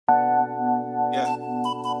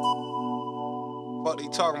What they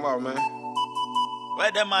talking about, man?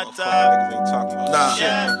 Where them my Niggas time? ain't talking about Nah. shit.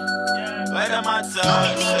 Yeah. Where them my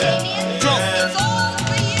time?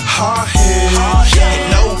 Hard head,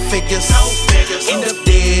 no figures. End up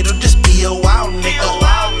dead or just be a wild nigga.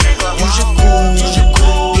 Use your cool,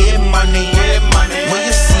 get money. When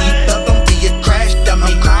you see thug, don't be a crash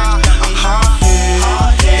dummy. Hard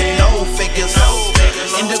head, no figures.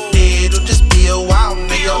 End up dead or just be a wild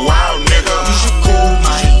nigga. Use your cool,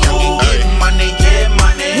 my youngin', get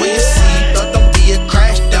money. When you see thug, don't be a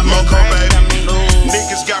crash dummy.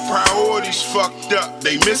 Niggas got priorities fucked up,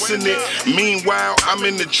 they missing it. Meanwhile, I'm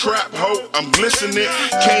in the trap, ho, I'm glistening.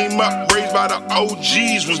 Came up, raised by the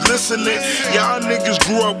OGs, was listening. Y'all niggas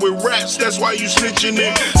grew up with rats, that's why you snitching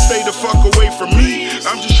it. Stay the fuck away from me,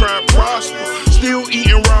 I'm just trying to prosper. Still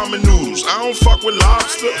eating ramen noodles, I don't fuck with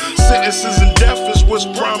lobster. Sentences and death is what's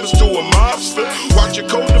promised to a mobster. Watch a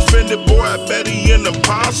co-defendant, boy, I bet he an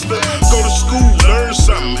imposter. Go to school, learn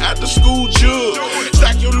something, at the school jug.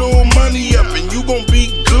 Stack your little money up and you gon' be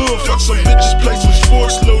good. Fuck some bitches, play some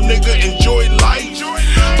sports, little nigga, enjoy life.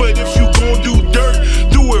 But if you gon' do dirt,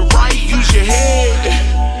 do it right, use your head.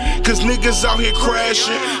 Cause niggas out here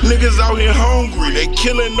crashing, niggas out here hungry, they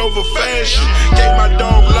killing over fashion. Gave my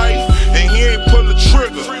dog life, and he ain't pull the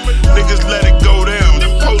trigger. Niggas let it go down,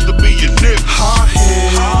 them supposed to be your niggas. Hard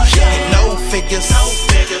head, no figures.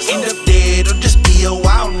 End up dead or just be a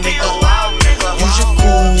wild nigga. Use your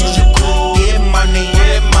cool, get money.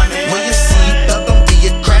 When you see thug, don't be a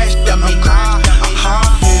crash dummy. Hard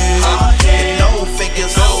head, no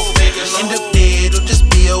figures. End up dead or just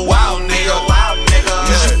be a wild nigga.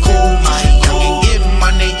 Use your cool, my youngin',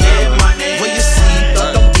 get money. When you see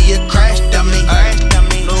thug, don't be a crash dummy.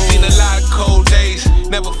 Seen a lot of cold days,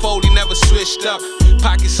 never folded, never switched up.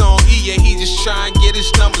 Pockets on E, yeah, he just trying to get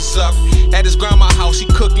his numbers up. At his grandma's house, he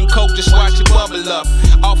cooking coke, just watch it bubble up.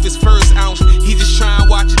 Off his first ounce, he just trying to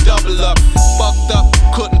watch it double up. Fucked up,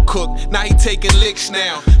 couldn't cook, now he taking licks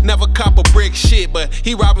now. Never cop a brick shit, but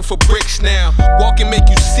he robbing for bricks now. Walking make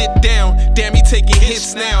you sit down, damn he taking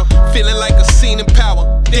hits now. Feeling like a scene in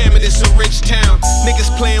Power, damn it it's a rich town. Niggas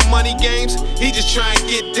playing money games, he just trying to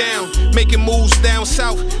get down. Making moves down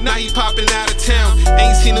south, now he popping out of town.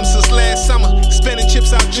 Ain't seen him since last summer, spending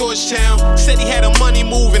chips out Georgetown. Said he had a money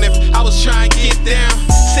moving if I was trying to get down.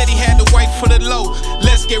 Said he had the white for the low,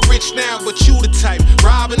 let's get rich now. But you the type,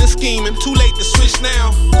 robbing and scheming, too late to switch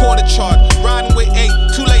now. Quarter chart, riding with 8,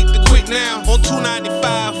 too late to quit now. On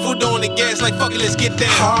 295, foot on the gas like fuck it, let's get down.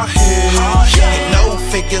 Hard head, no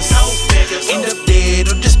figures. End up dead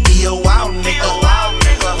or just be a wild nigga.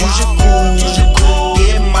 Use your cool,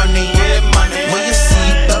 get money. When you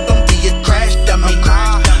see thug, don't be a crash dummy.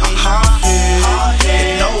 Hard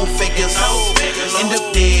head, no figures. End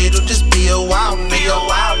up dead or just be a wild nigga.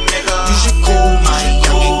 Use your cool, my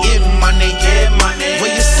youngin', get money.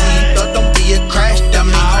 When you see thug, don't be a crash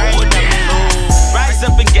dummy. Rise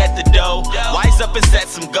up and get the dough. Wise up and set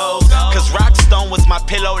some goals. Cause Rockstone was my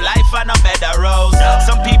pillow, life on a bed of rose.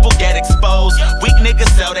 Some people get exposed, weak niggas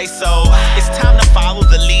sell they soul. It's time to follow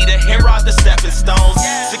the leader, here are the stepping stones.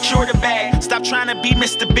 Secure the bag, stop trying to be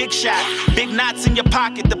Mr. Big Shot. Big knots in your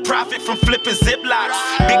pocket, the profit from flipping ziplocs.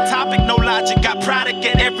 Big topic, no logic, got product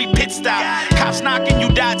at every pit stop. Cops knocking, you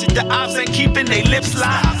dodge it, the ops ain't keeping they lips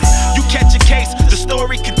locked. You catch a case, the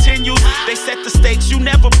story continues. They set the stakes, you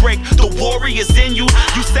never break, the warrior's in you.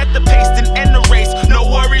 You set the pace, then end the race, no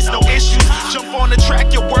worries, no issues. Jump on the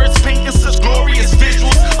track, your words painting such glorious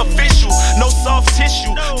visuals. Official, no soft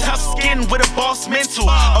tissue, tough skin with a boss mental.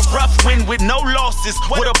 A rough win with no losses,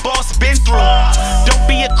 what a boss been through. Don't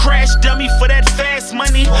be a crash dummy for that fast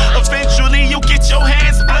money. Eventually you'll get your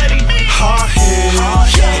hands bloody. Hard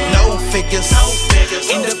head, no figures.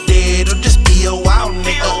 End up dead or just be a wild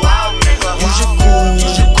nigga. Use your cool,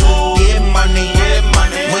 get money.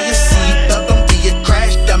 When you see thug, don't be a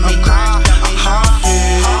crash dummy. Hard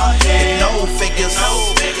head, no figures.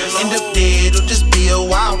 End up dead or just be a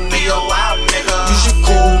wild nigga. Use your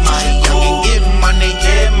cool, my youngin', get money.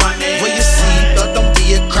 When you see thug, don't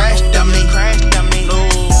be a crash dummy.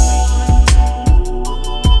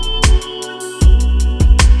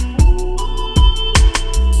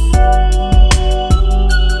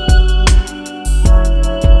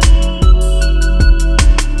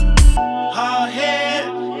 Hard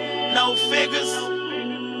head, no figures.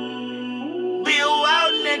 Be a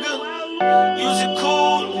wild nigga. Use it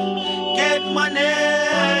cool, get money.